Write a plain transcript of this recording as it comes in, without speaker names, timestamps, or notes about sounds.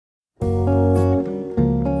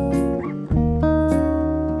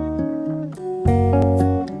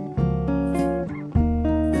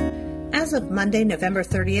Monday, November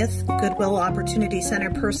 30th, Goodwill Opportunity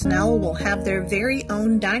Center personnel will have their very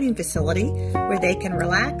own dining facility where they can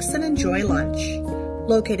relax and enjoy lunch.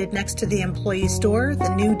 Located next to the employee store,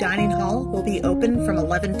 the new dining hall will be open from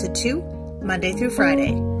 11 to 2, Monday through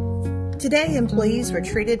Friday. Today, employees were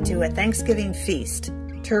treated to a Thanksgiving feast,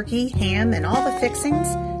 turkey, ham, and all the fixings,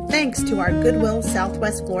 thanks to our Goodwill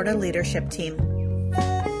Southwest Florida leadership team.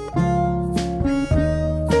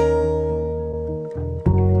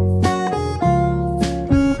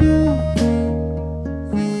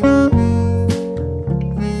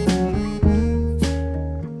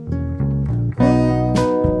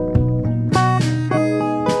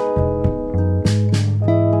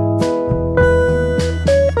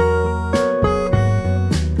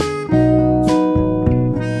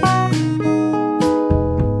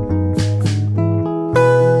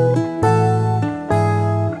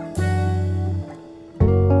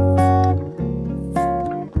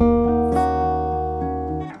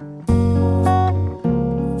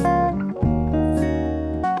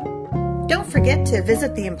 Don't forget to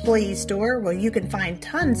visit the employee store where you can find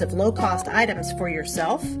tons of low-cost items for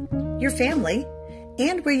yourself, your family,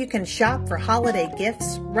 and where you can shop for holiday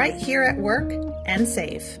gifts right here at work and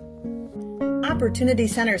save. Opportunity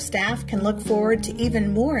Center staff can look forward to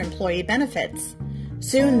even more employee benefits.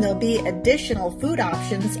 Soon there'll be additional food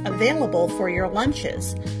options available for your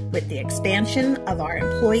lunches with the expansion of our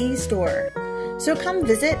employee store. So come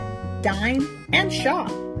visit, dine, and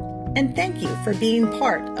shop. And thank you for being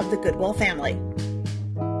part of the Goodwill family.